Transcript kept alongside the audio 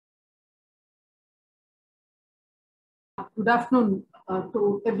Good afternoon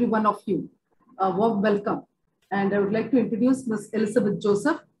to every one of you. Warm welcome. And I would like to introduce Ms. Elizabeth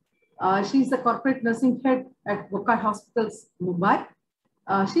Joseph. She is the corporate nursing head at Bokai Hospitals, Mumbai.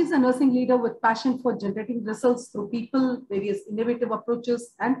 She is a nursing leader with passion for generating results through people, various innovative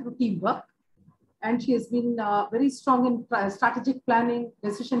approaches, and through teamwork. And she has been very strong in strategic planning,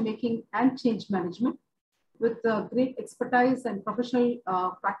 decision-making, and change management with great expertise and professional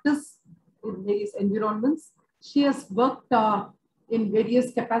practice in various environments. She has worked in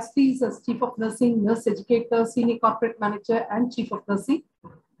various capacities as Chief of Nursing, Nurse Educator, Senior Corporate Manager, and Chief of Nursing.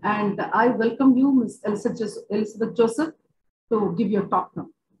 And I welcome you, Ms. Elizabeth Joseph, to give your talk now.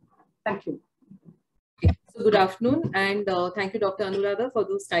 Thank you. Okay. So good afternoon, and thank you, Dr. Anuradha, for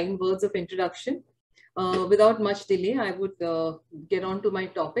those kind words of introduction. Without much delay, I would get on to my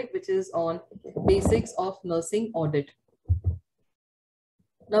topic, which is on basics of nursing audit.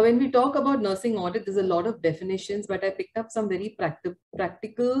 Now, when we talk about nursing audit, there's a lot of definitions, but I picked up some very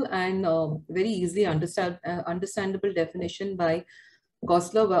practical and very easily understandable definition by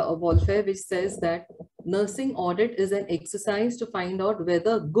Goslar-Wolfe, which says that nursing audit is an exercise to find out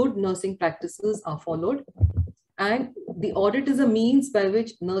whether good nursing practices are followed. And the audit is a means by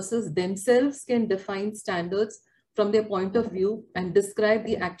which nurses themselves can define standards from their point of view and describe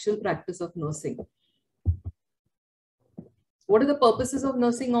the actual practice of nursing. What are the purposes of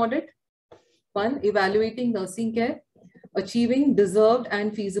nursing audit? One, evaluating nursing care, achieving deserved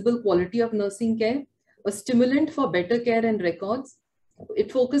and feasible quality of nursing care, a stimulant for better care and records.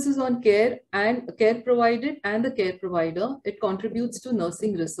 It focuses on care and care provided and the care provider. It contributes to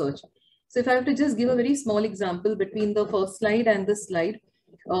nursing research. So if I have to just give a very small example between the first slide and this slide,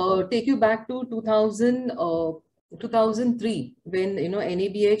 take you back to 2003, when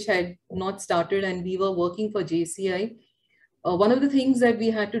NABH had not started and we were working for JCI. One of the things that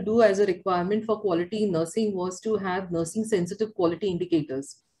we had to do as a requirement for quality in nursing was to have nursing sensitive quality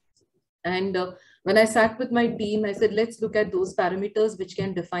indicators. And when I sat with my team, I said, let's look at those parameters which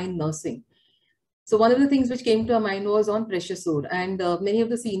can define nursing. So one of the things which came to our mind was on pressure sore. And many of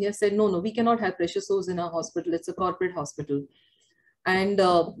the seniors said, no, we cannot have pressure sores in our hospital. It's a corporate hospital. And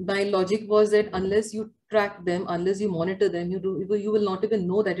my logic was that unless you track them, unless you monitor them, you will not even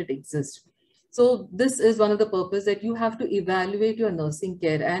know that it exists. So this is one of the purposes that you have to evaluate your nursing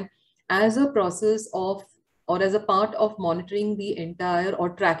care. And as a process of, or as a part of monitoring the entire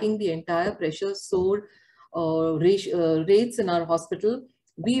or tracking the entire pressure sore rates in our hospital,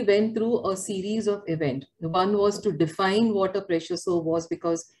 we went through a series of events. One was to define what a pressure sore was,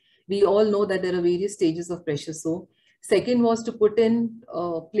 because we all know that there are various stages of pressure sore. Second was to put in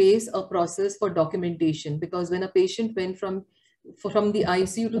place a process for documentation, because when a patient went from the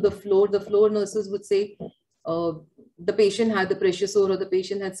ICU to the floor nurses would say the patient had the pressure sore or the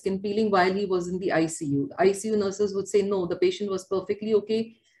patient had skin peeling while he was in the ICU. ICU nurses would say, no, the patient was perfectly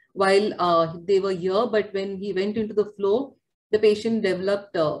okay while they were here, but when he went into the floor, the patient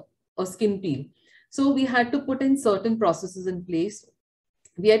developed a skin peel. So we had to put in certain processes in place.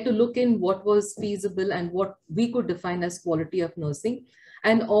 We had to look in what was feasible and what we could define as quality of nursing.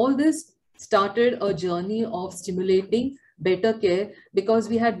 And all this started a journey of stimulating better care, because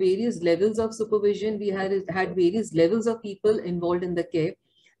we had various levels of supervision. We had various levels of people involved in the care.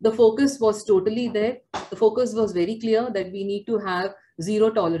 The focus was totally there. The focus was very clear that we need to have zero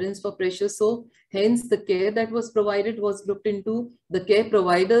tolerance for pressure. So hence the care that was provided was looked into. The care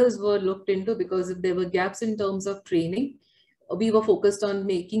providers were looked into, because if there were gaps in terms of training, we were focused on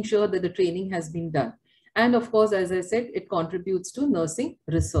making sure that the training has been done. And of course, as I said, it contributes to nursing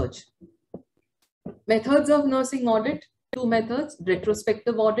research. Methods of nursing audit. Two methods,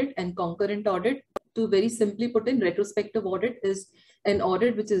 retrospective audit and concurrent audit. To very simply put in, retrospective audit is an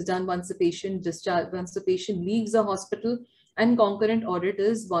audit which is done once the patient leaves the hospital, and concurrent audit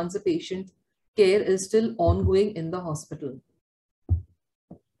is once the patient care is still ongoing in the hospital.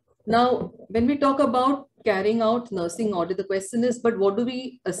 Now, when we talk about carrying out nursing audit, the question is, but what do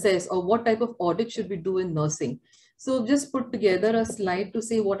we assess, or what type of audit should we do in nursing? So just put together a slide to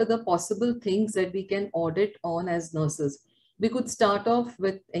say what are the possible things that we can audit on as nurses. We could start off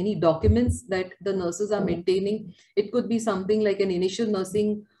with any documents that the nurses are maintaining. It could be something like an initial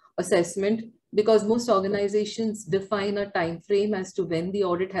nursing assessment, because most organizations define a time frame as to when the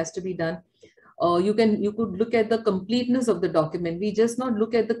audit has to be done. You could look at the completeness of the document. We just not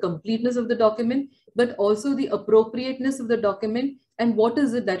look at the completeness of the document, but also the appropriateness of the document and what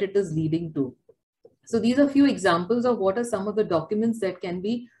is it that it is leading to. So these are a few examples of what are some of the documents that can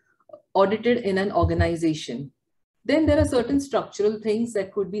be audited in an organization. Then there are certain structural things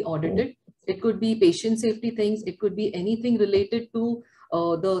that could be audited. It could be patient safety things. It could be anything related to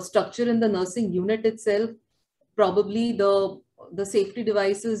the structure in the nursing unit itself, probably the safety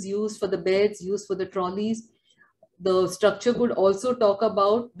devices used for the beds, used for the trolleys. The structure could also talk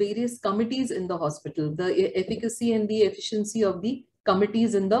about various committees in the hospital, the efficacy and the efficiency of the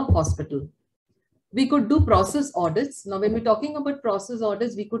committees in the hospital. We could do process audits. Now, when we're talking about process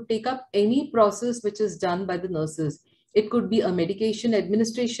audits, we could take up any process which is done by the nurses. It could be a medication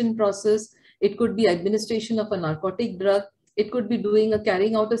administration process. It could be administration of a narcotic drug. It could be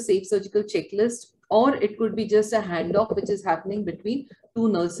carrying out a safe surgical checklist, or it could be just a handoff which is happening between two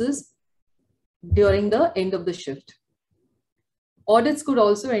nurses during the end of the shift. Audits could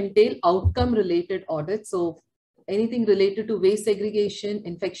also entail outcome related audits. So anything related to waste segregation,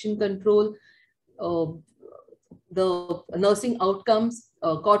 infection control, the nursing outcomes,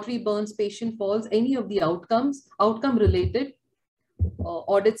 cautery burns, patient falls, any of the outcome related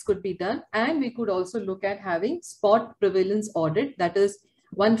audits could be done. And we could also look at having spot prevalence audit. That is,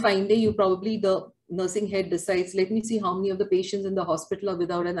 one fine day, the nursing head decides, let me see how many of the patients in the hospital are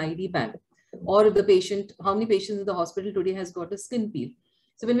without an ID band, or how many patients in the hospital today has got a skin peel.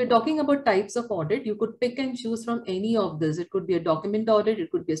 So when we're talking about types of audit, you could pick and choose from any of this. It could be a document audit,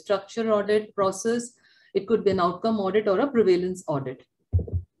 it could be a structure audit process, it could be an outcome audit or a prevalence audit.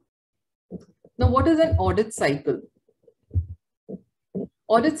 Now, what is an audit cycle?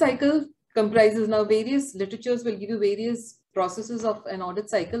 Audit cycle comprises, now various literatures will give you various processes of an audit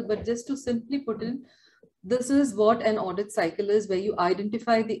cycle, but just to simply put in, this is what an audit cycle is, where you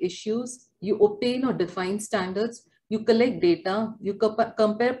identify the issues, you obtain or define standards, you collect data, you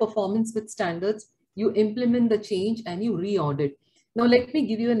compare performance with standards, you implement the change, and you re-audit. Now, let me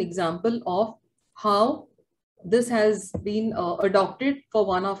give you an example of how this has been adopted for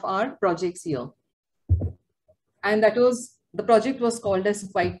one of our projects here. And that was, the project was called as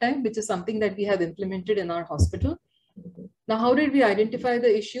Quiet Time, which is something that we have implemented in our hospital. Now, how did we identify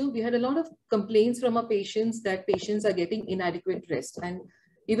the issue? We had a lot of complaints from our patients that patients are getting inadequate rest. And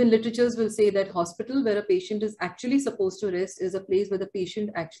even literatures will say that hospital where a patient is actually supposed to rest is a place where the patient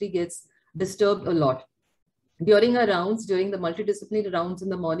actually gets disturbed a lot. During our rounds, during the multidisciplinary rounds in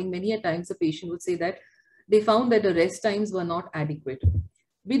the morning, many a times the patient would say that they found that the rest times were not adequate.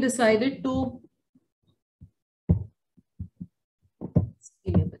 We decided to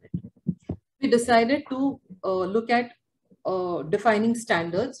look at defining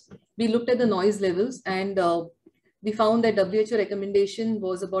standards. We looked at the noise levels, and we found that WHO recommendation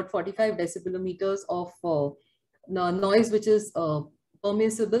was about 45 decibelmeters of noise, which is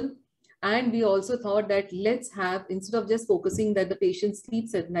permissible. And we also thought that let's have, instead of just focusing that the patient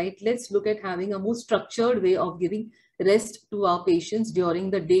sleeps at night, let's look at having a more structured way of giving rest to our patients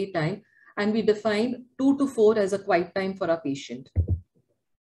during the daytime. And we defined 2 to 4 as a quiet time for our patient.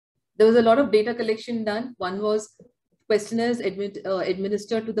 There was a lot of data collection done. One was questionnaires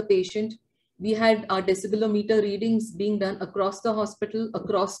administered to the patient. We had our decibelometer readings being done across the hospital,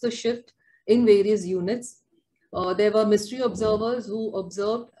 across the shift in various units. There were mystery observers who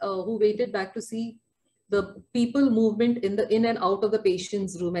observed, who waited back to see the people movement in and out of the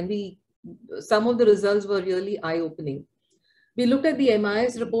patient's room. And some of the results were really eye-opening. We looked at the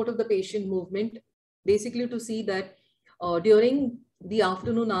MIS report of the patient movement, basically to see that during the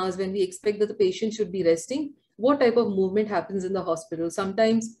afternoon hours when we expect that the patient should be resting, what type of movement happens in the hospital.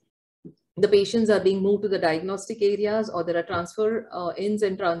 Sometimes the patients are being moved to the diagnostic areas, or there are transfer ins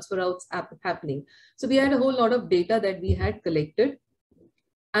and transfer outs happening. So we had a whole lot of data that we had collected,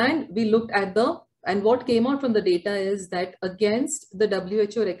 and we looked at and what came out from the data is that against the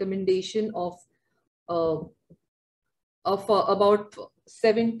WHO recommendation of about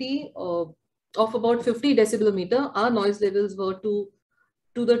 50 decibelmeter, our noise levels were to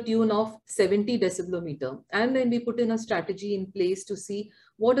the tune of 70 decibelmeter. And then we put in a strategy in place to see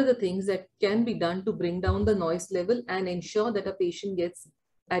what are the things that can be done to bring down the noise level and ensure that a patient gets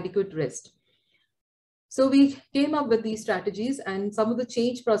adequate rest. So we came up with these strategies, and some of the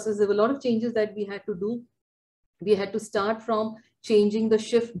change process, there were a lot of changes that we had to do. We had to start from changing the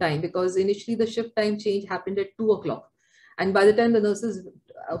shift time, because initially the shift time change happened at 2 o'clock. And by the time the nurses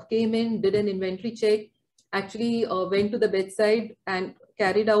came in, did an inventory check, actually went to the bedside and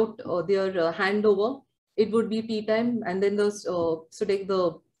carried out their handover, it would be tea time, and then the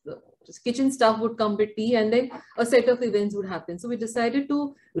kitchen staff would come with tea, and then a set of events would happen. So we decided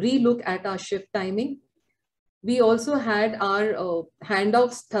to relook at our shift timing. We also had our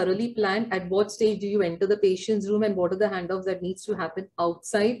handoffs thoroughly planned. At what stage do you enter the patient's room, and what are the handoffs that needs to happen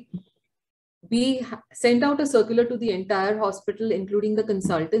outside? We sent out a circular to the entire hospital, including the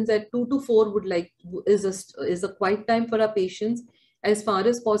consultants, that 2 to 4 is a quiet time for our patients. As far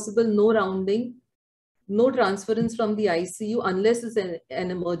as possible, no rounding, no transference from the ICU unless it's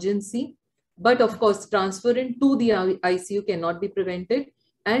an emergency. But of course, transferring to the ICU cannot be prevented,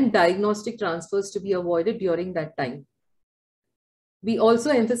 and diagnostic transfers to be avoided during that time. We also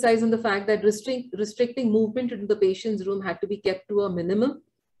emphasize on the fact that restricting movement into the patient's room had to be kept to a minimum.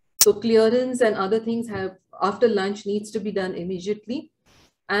 So clearance and other things after lunch needs to be done immediately.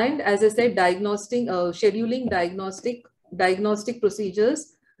 And as I said, scheduling diagnostic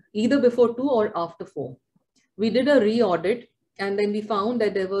procedures either before 2 or after 4. We did a re-audit, and then we found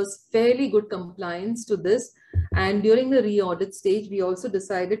that there was fairly good compliance to this. And during the re-audit stage, we also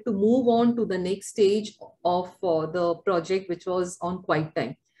decided to move on to the next stage of the project, which was on quiet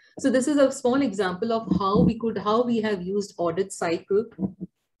time. So this is a small example of how we have used audit cycle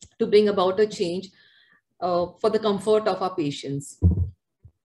to bring about a change for the comfort of our patients.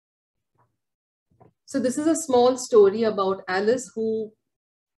 So this is a small story about Alice who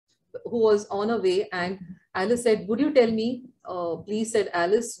was on her way, and Alice said, "Would you tell me, please," said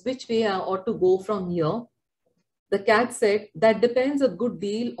Alice, "which way I ought to go from here?" The cat said, "That depends a good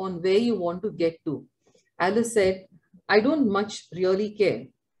deal on where you want to get to." Alice said, "I don't much really care."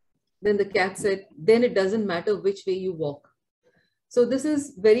 Then the cat said, "Then it doesn't matter which way you walk." So this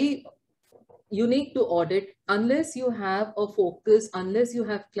is very unique to audit. Unless you have a focus, unless you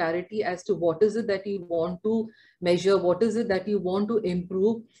have clarity as to what is it that you want to measure, what is it that you want to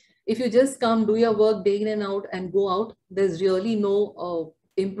improve, if you just come, do your work day in and out and go out, there's really no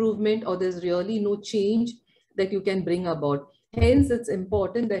improvement, or there's really no change that you can bring about. Hence, it's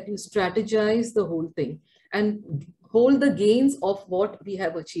important that you strategize the whole thing and hold the gains of what we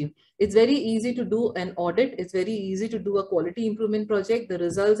have achieved. It's very easy to do an audit. It's very easy to do a quality improvement project. The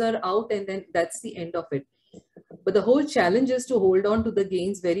results are out, and then that's the end of it. But the whole challenge is to hold on to the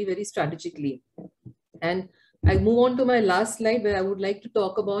gains very, very strategically. And I move on to my last slide, where I would like to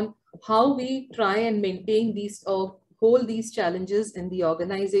talk about how we try and maintain these or hold these challenges in the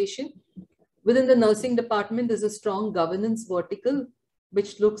organization. Within the nursing department, there's a strong governance vertical,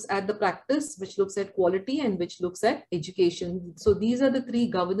 which looks at the practice, which looks at quality, and which looks at education. So these are the 3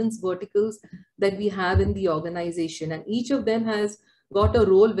 governance verticals that we have in the organization, and each of them has got a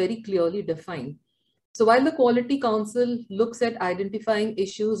role very clearly defined. So while the Quality Council looks at identifying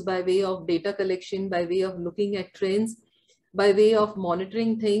issues by way of data collection, by way of looking at trends, by way of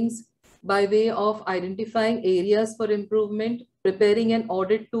monitoring things, by way of identifying areas for improvement, preparing an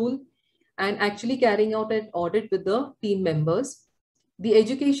audit tool, and actually carrying out an audit with the team members, the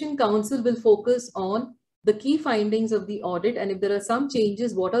Education Council will focus on the key findings of the audit, and if there are some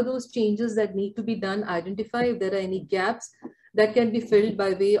changes, what are those changes that need to be done, identify if there are any gaps that can be filled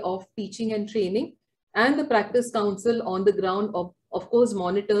by way of teaching and training. And the Practice Council on the ground, of course,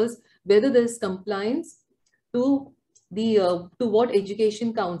 monitors whether there is compliance to what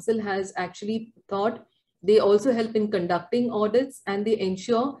Education Council has actually thought. They also help in conducting audits, and they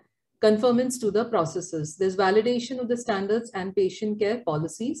ensure conformance to the processes. There's validation of the standards and patient care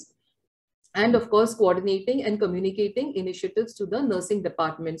policies, and of course, coordinating and communicating initiatives to the nursing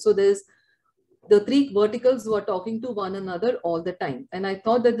department. So there's the 3 verticals who are talking to one another all the time. And I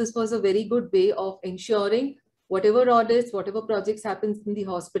thought that this was a very good way of ensuring whatever audits, whatever projects happens in the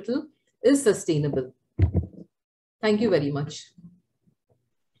hospital is sustainable. Thank you very much.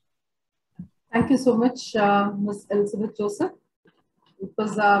 Thank you so much, Ms. Elizabeth Joseph. It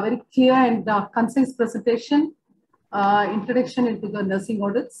was a very clear and concise presentation, introduction into the nursing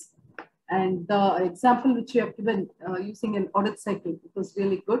audits, and the example which you have given using an audit cycle, it was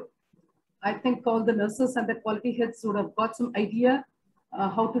really good. I think all the nurses and the quality heads would have got some idea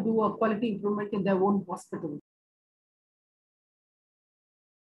how to do a quality improvement in their own hospital.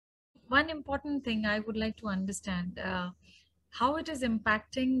 One important thing I would like to understand, how it is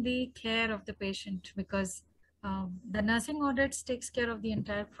impacting the care of the patient, because the nursing audits takes care of the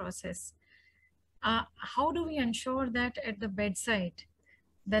entire process. How do we ensure that at the bedside,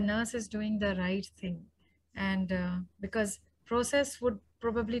 the nurse is doing the right thing? And because process would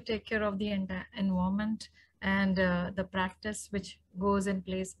probably take care of the entire environment and the practice which goes in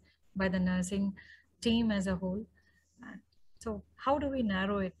place by the nursing team as a whole. So how do we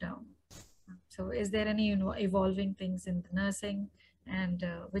narrow it down? So is there any evolving things in the nursing, and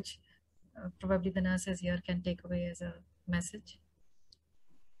which probably the nurses here can take away as a message?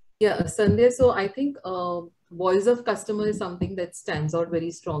 Yeah, Sandhya, so I think voice of customer is something that stands out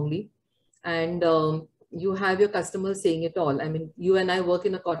very strongly. And you have your customers saying it all. I mean, you and I work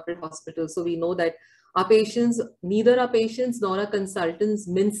in a corporate hospital, so we know that our patients, neither our patients nor our consultants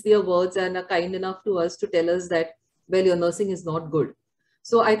mince their words and are kind enough to us to tell us that, well, your nursing is not good.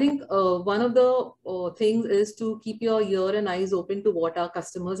 So I think one of the things is to keep your ear and eyes open to what our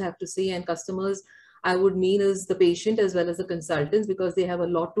customers have to say. And customers, I would mean, is the patient as well as the consultants, because they have a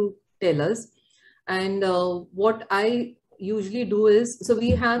lot to tell us. And what I usually do is, so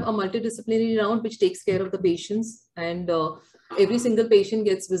we have a multidisciplinary round which takes care of the patients, and every single patient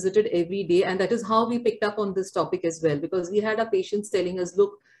gets visited every day. And that is how we picked up on this topic as well, because we had our patients telling us,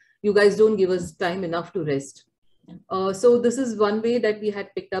 look, you guys don't give us time enough to rest. So this is one way that we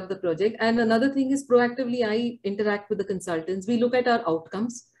had picked up the project. And another thing is, proactively, I interact with the consultants. We look at our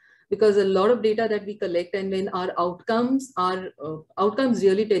outcomes, because a lot of data that we collect, and when our outcomes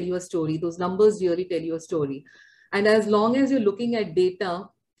really tell you a story, those numbers really tell you a story. And as long as you're looking at data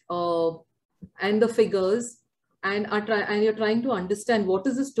and the figures, and you're trying to understand what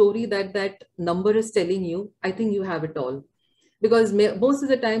is the story that that number is telling you, I think you have it all. Because most of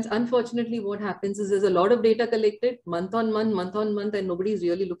the times, unfortunately, what happens is there's a lot of data collected month on month, and nobody's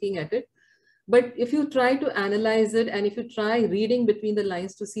really looking at it. But if you try to analyze it, and if you try reading between the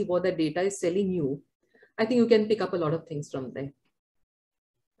lines to see what the data is telling you, I think you can pick up a lot of things from there.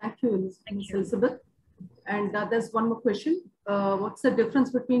 Thank you, Ms. Elizabeth. And there's one more question. What's the difference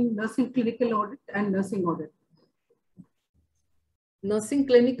between nursing clinical audit and nursing audit? Nursing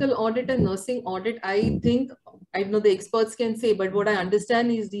clinical audit and nursing audit, I think, I know the experts can say, but what I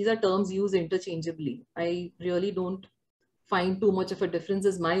understand is these are terms used interchangeably. I really don't find too much of a difference,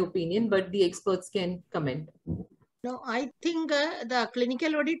 is my opinion, but the experts can comment. No, I think the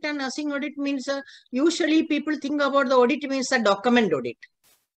clinical audit and nursing audit means, usually people think about the audit means a document audit.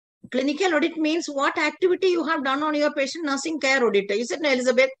 Clinical audit means what activity you have done on your patient. Nursing care audit, isn't it,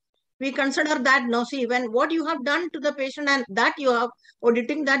 Elizabeth? We consider that, no, see, when what you have done to the patient and that you have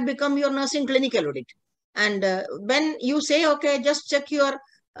auditing, that become your nursing clinical audit. And when you say, okay, just check your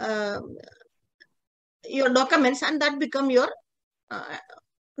documents, and that become your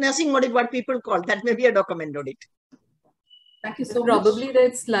nursing audit, what people call, that may be a document audit. Thank you so Probably much.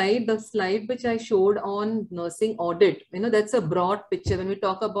 that slide, the slide which I showed on nursing audit, that's a broad picture. When we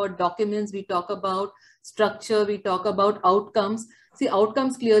talk about documents, we talk about structure, we talk about outcomes. See,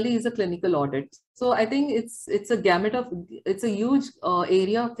 outcomes clearly is a clinical audit. So I think it's a gamut of, it's a huge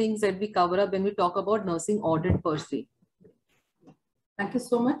area of things that we cover up when we talk about nursing audit per se. Thank you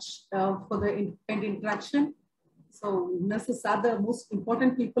so much for the interaction. So nurses are the most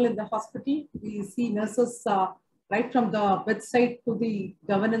important people in the hospital. We see nurses right from the bedside to the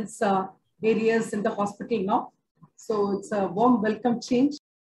governance areas in the hospital now. So it's a warm welcome change.